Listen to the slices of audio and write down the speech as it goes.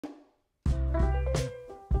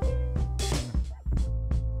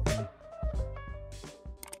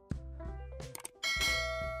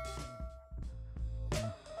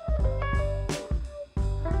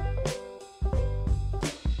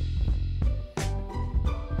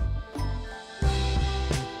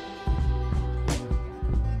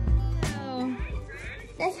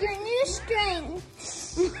That's your new string.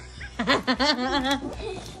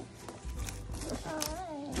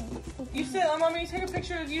 You said, oh, mommy, take a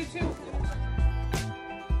picture of you too.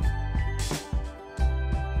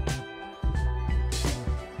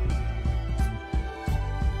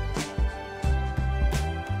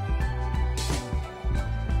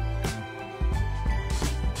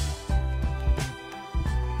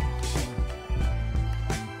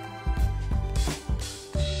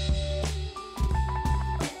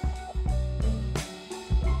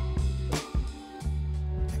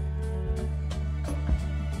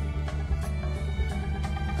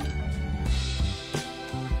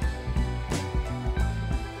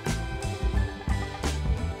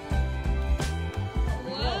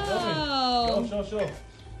 Show.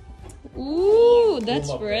 Ooh,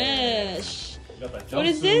 that's fresh. What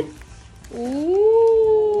is it?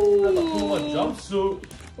 Ooh. That's a Puma jumpsuit.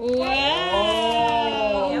 Wow.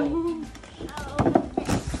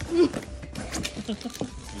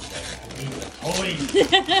 Toys.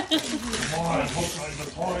 Come on, the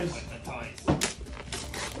toys.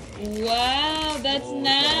 Wow, that's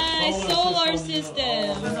nice. Solar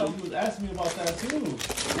system. He was asking me about that too.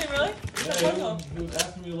 Is it really? Yeah, he was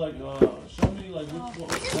asking me like, show me like which one.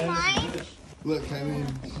 Look, Kylie,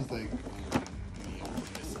 she's like.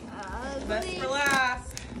 Best for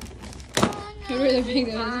last. Really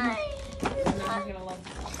big one. You're gonna love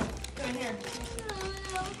this. Come in here.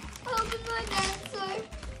 Open my dinosaur.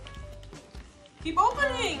 Keep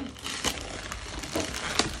opening.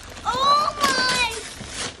 Oh my!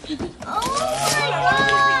 Oh my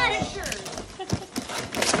god!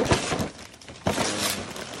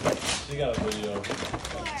 She got a video.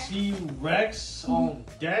 T-Rex on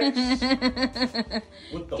decks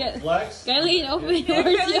with the flex. Kylie, open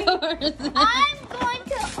yours. I'm going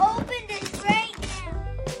to open this right now.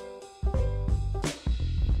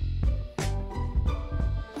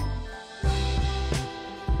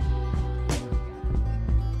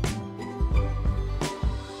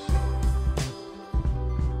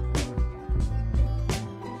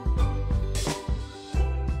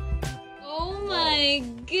 Oh my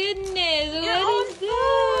goodness, what is that?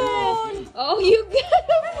 Oh, you got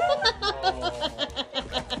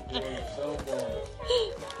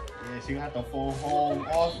Yeah, she got the full home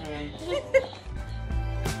offering.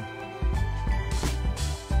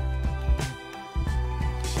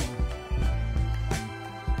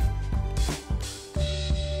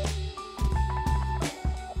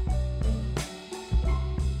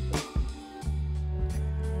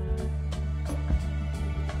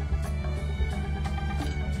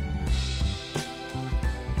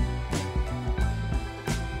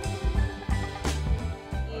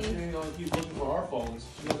 Keep looking for our phones.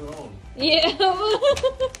 She has her own. Yeah.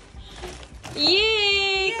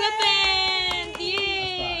 Yay, clip-ins.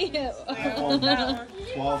 Yay.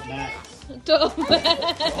 12 max. 12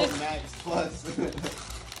 12 max plus.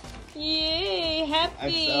 Yay,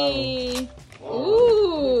 happy. XL. Ooh.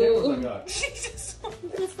 Ooh. I got?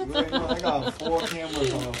 You already know I got 4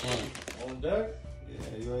 cameras on the front. On deck?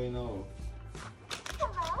 Yeah, you already know.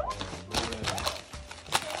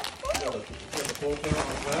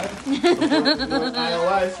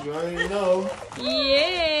 iOS, you already know.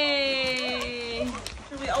 Yay.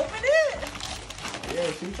 Should we open it?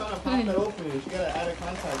 Yeah, she's trying to pop it open. She gotta add a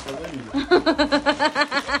contact already.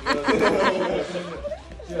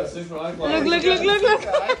 She got 6 for iCloud. Look.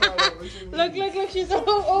 Look, she's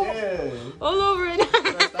all over it.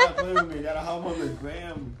 Stop playing with me. You gotta hop on the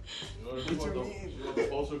gram. You want to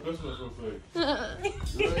post for Christmas real quick.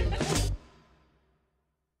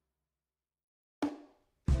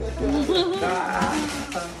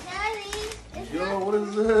 Yo, what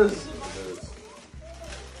is this?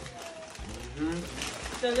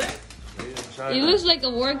 Does it? It looks like a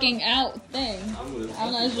working out thing.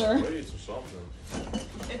 I'm not sure.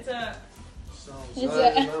 It's a... It's a...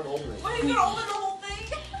 What, are you gonna open the whole thing?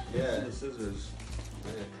 Yeah, the scissors.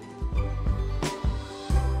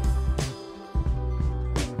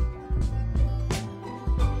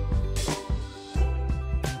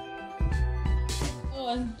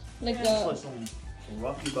 Like It's like some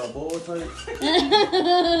Rocky Balboa type.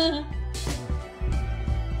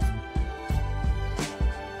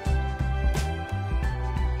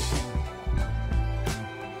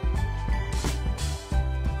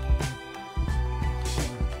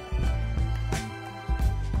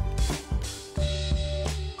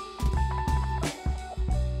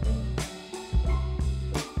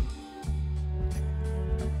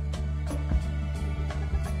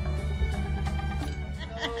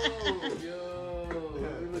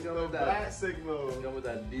 Signal. Come with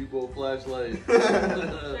that Debo flashlight.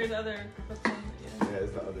 There's other... Yeah,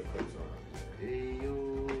 it's the other clips on. Hey,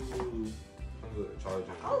 yo. the charger.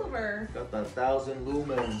 Oliver. Got that 1,000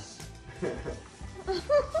 lumens. Activate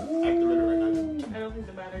it right now. I don't think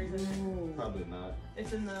the battery's in it. Probably not.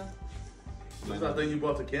 It's in the. Is that thing you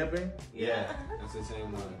brought to camping? Yeah, it's the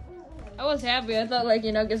same one. I was happy. I thought like,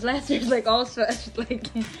 you know, because last year's like all sweat,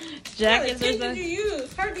 like jackets or What something. did you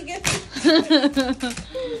use? Hard to get. She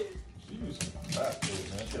used some fat food,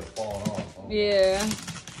 man. She had fallen off. Oh. Yeah.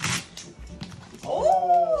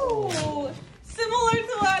 Oh, similar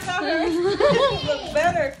to what I got her. But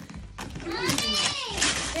better.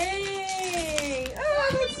 Dang. Oh,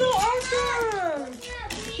 that's so awesome.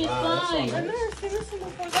 She's Wow, fine. I've never seen this one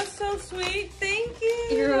before. That's so sweet. Thank you.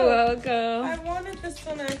 You're I welcome. wanted this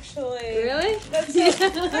one actually. Really? That's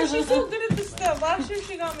so, she's so good at this stuff. Last year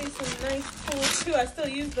she got me some nice tools too. I still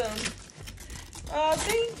use them. Oh,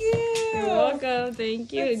 thank you. You're welcome.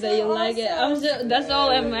 Thank you That's that you so like it. I'm awesome. just, that's all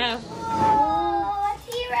I'm at. Oh, a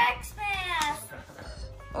T-Rex mask.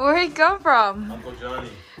 Where he come from? Uncle Johnny.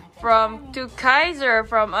 From to Kaiser,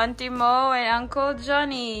 from Auntie Mo and Uncle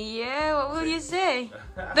Johnny. Yeah, what will you say?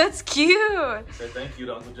 That's cute. Say thank you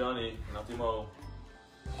to Uncle Johnny and Auntie Mo.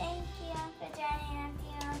 Thank you, Uncle Johnny and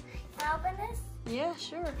Auntie Mo. Can I open this? Yeah,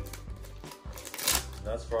 sure.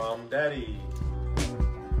 That's from Daddy.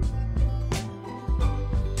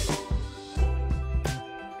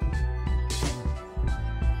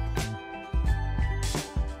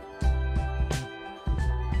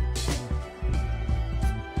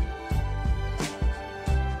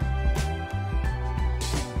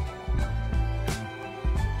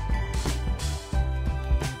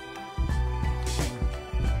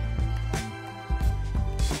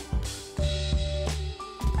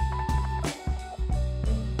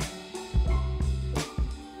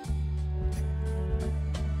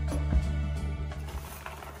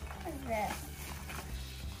 What is this?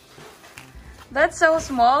 That's so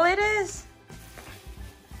small it is.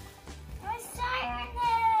 My siren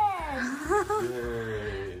is.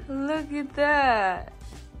 Yay. Look at that.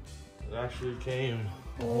 It actually came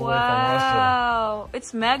all the way from Russia. Wow.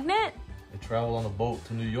 It's magnet? It traveled on a boat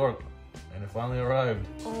to New York and it finally arrived.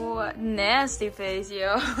 What nasty face,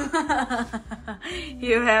 yo.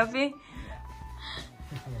 You happy?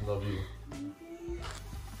 I love you.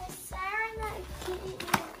 My siren that cute.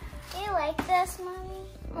 Do you like this, Mommy?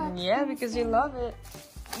 Look, Yeah, because you love it.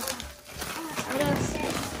 what is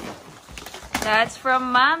this? That's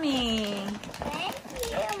from Mommy. Thank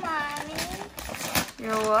you, Mommy.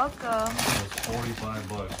 You're welcome. It was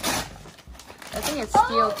 $45. I think it's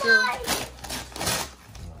steel too. my.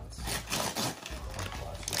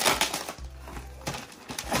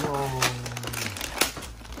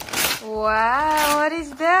 Wow, what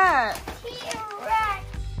is that? T-Rex.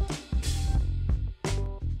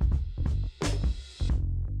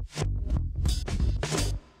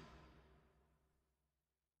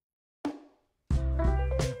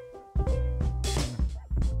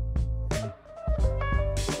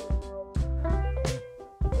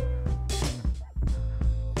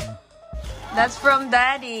 That's from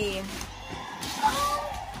Daddy.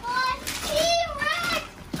 Oh, my T-Rex.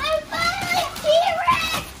 I found a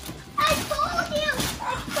T-Rex. I told you.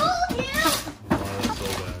 Oh, that's so bad.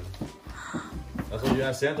 That's what you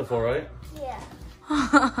asked Santa for, right? Yeah.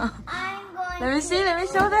 Let I'm going me see, let me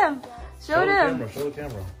show them. Show the them. camera, show the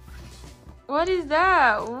camera. What is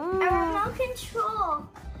that? A Ooh. remote control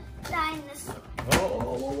dinosaur.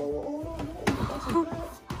 Oh.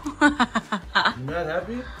 You mad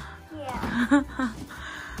happy? Yeah.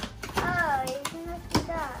 Oh, you're gonna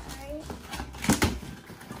forgot, right?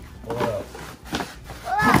 Hold up.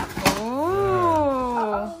 Look.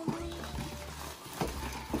 Ooh.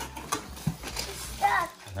 It's stuck.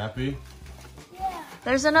 Happy? Yeah.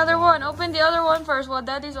 There's another one. Open the other one first while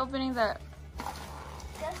Daddy's opening that.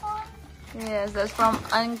 This one? Yes, that's from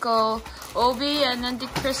Uncle Obi and Auntie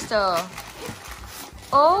Crystal.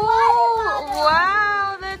 Oh,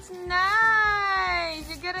 wow, that's nice.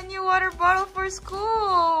 You get a new water bottle for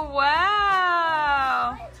school.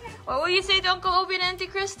 Wow. What will you say to Uncle Obi and Auntie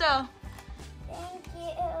Crystal? Thank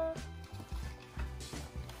you.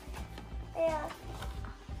 Yeah.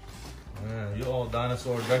 Man, you all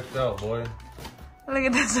dinosaur decked out, boy. Look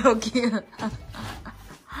at that, so cute. Thank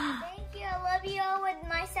you. I love you all with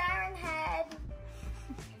my siren head.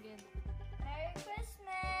 Merry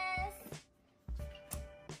Christmas.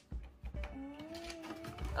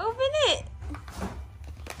 Open it.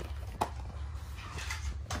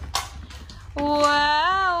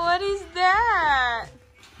 Wow, what is that?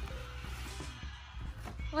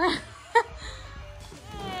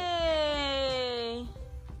 Hey.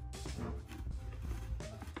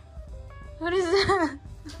 What is that?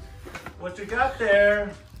 What you got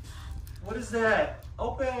there? What is that?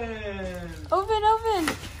 Open. Open, open.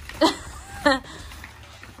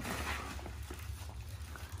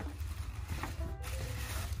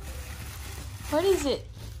 What is it?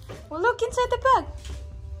 Well, look inside the bag.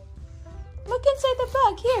 Look inside the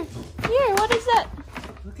bag. Here. Here, what is that?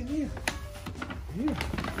 Look in here. Here.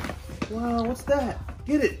 Wow, what's that?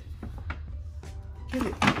 Get it. Get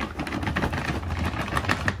it.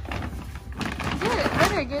 Get it.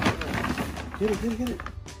 Better get it. Get it, get it, get it.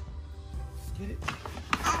 Get it.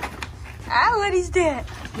 Ah, what is that?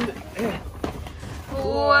 Get it. Yeah.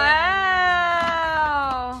 Wow.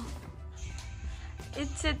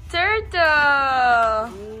 It's a turtle.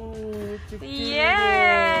 Ooh, it's a turtle. Yay.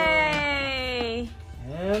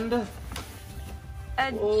 And A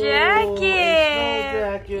oh, jacket. a snow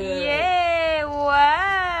jacket. Yay.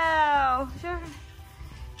 Wow. Sure.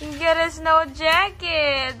 You get a snow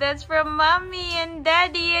jacket. That's from Mommy and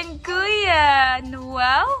Daddy and Kuya.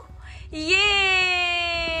 Wow. Yay.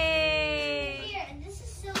 Here, this is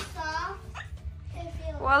so soft. I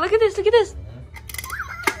feel Wow, look at this. Look at this.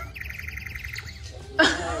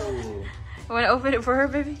 Oh. Want to open it for her,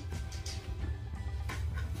 baby?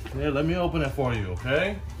 Yeah, let me open it for you,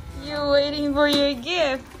 okay? You're waiting for your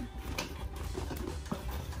gift.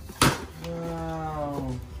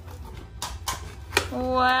 Wow.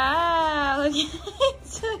 Wow. Look at it.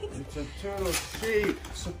 It's a turtle shape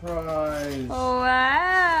surprise. Oh,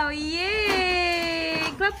 wow. Yay.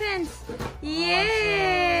 Clap hands.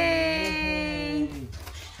 Yay. Awesome.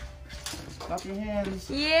 Clap your hands.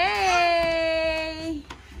 Yay.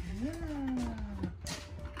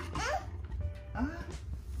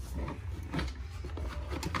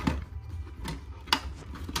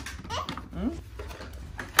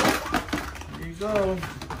 Here you go.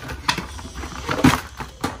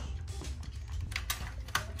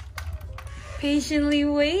 Patiently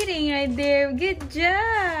waiting right there. Good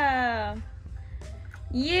job.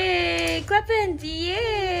 Yay. Clap hands.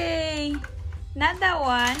 Yay. Not that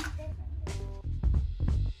one.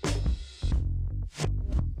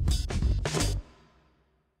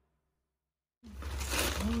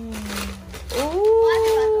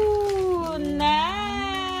 Ooh,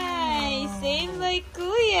 nice. Same like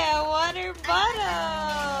Kuya, water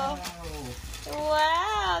bottle.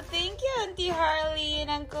 Wow, thank you, Auntie Harley and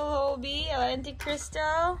Uncle Hobie, Auntie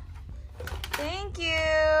Crystal. Thank you.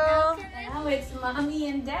 Now it's Mommy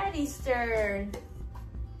and Daddy's turn.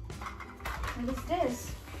 What is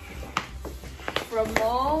this? From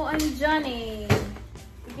Mo and Johnny.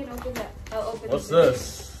 You can open that. I'll open What's this.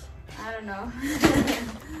 this? I don't know.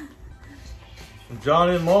 John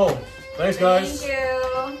and Mo. Thanks, guys. Thank you.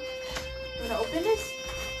 Wanna open this?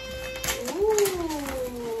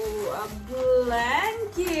 Ooh, a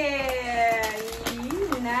blanket.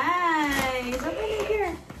 Nice. Open it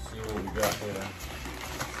here. See what we got here.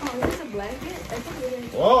 Oh, is this a blanket? I think it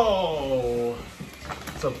is. Whoa!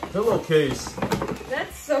 It's a pillowcase.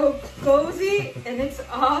 That's so cozy, and it's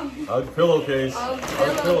Ugg. Ugg pillowcase. Ugg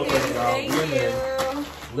Ugg pillowcase. Thank Linden. you.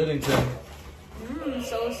 Liddington.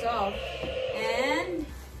 So soft. And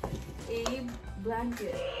a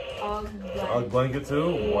blanket. Ugg blanket. Ugg blanket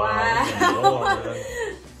too? Wow. Lord, man.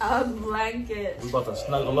 Ugg blanket. We're about to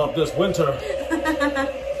snuggle up this winter.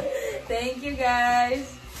 Thank you,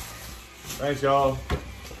 guys. Thanks, y'all.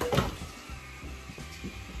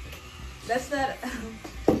 That's that.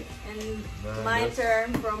 And my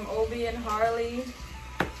turn from Obi and Harley.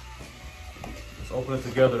 Let's open it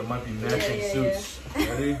together. It might be matching suits.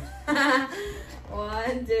 Ready?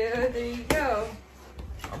 1, 2, 3, go.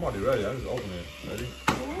 I'm already ready. I just open it. Ready?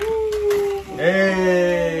 Ooh.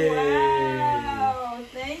 Hey! Wow.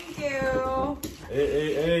 Thank you. Hey,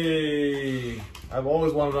 hey, hey! I've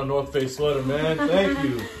always wanted a North Face sweater, man. Thank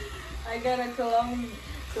you. I got a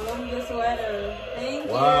Columbia sweater. Thank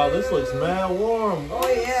you. Wow, this looks mad warm. Oh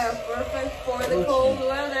yeah, perfect for the cold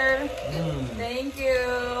weather. Thank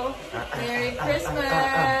you. Merry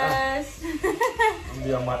Christmas.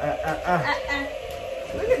 Yeah, my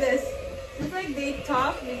Look at this. It's like they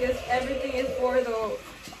talk because everything is for the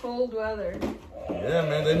cold weather. Yeah,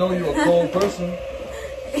 man, they know you're a cold person.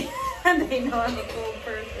 They know I'm a cold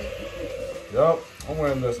person. Yup, I'm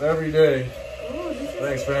wearing this every day. Ooh, this is,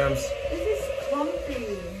 Thanks, fams. this is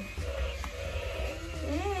comfy.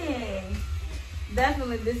 Dang.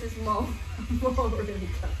 Definitely this is more really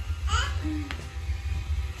tough.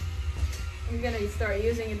 I'm gonna start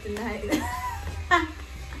using it tonight.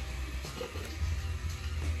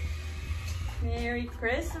 Merry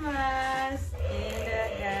Christmas and a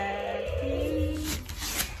happy.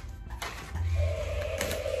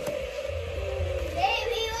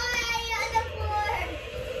 Baby, why are you on the floor?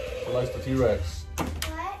 She likes the T-Rex.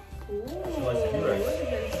 What? Ooh, She likes the T-Rex. look at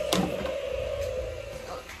this.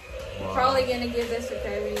 probably gonna give this to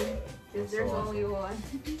Kyrie because That's there's so only one.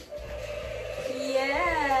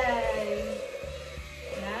 Yay!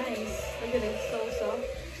 Nice. Look at it, so soft.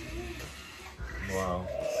 Wow.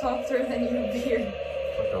 Softer than your beard.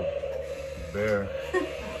 Like a bear.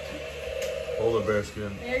 Polar bear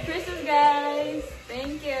skin. Merry Christmas, guys.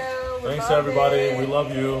 Thank you. We Thanks love everybody. it. We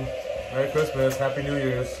love you. Merry Christmas. Happy New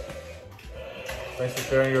Year's. Thanks for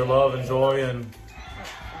sharing your love and joy and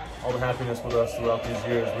all the happiness with us throughout these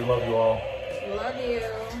years. We love you all. Love you.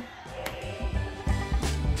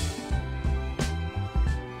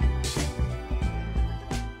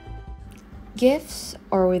 Gifts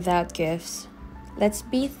or without gifts, let's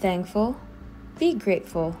be thankful, be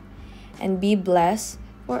grateful, and be blessed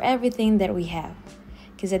for everything that we have.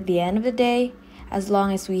 Because at the end of the day, as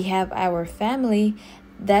long as we have our family,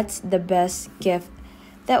 that's the best gift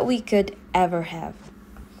that we could ever have.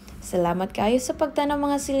 Salamat kayo sa pagtanaw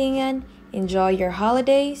mga silingan. Enjoy your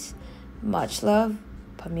holidays. Much love,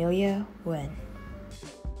 Pamilya Nguyen.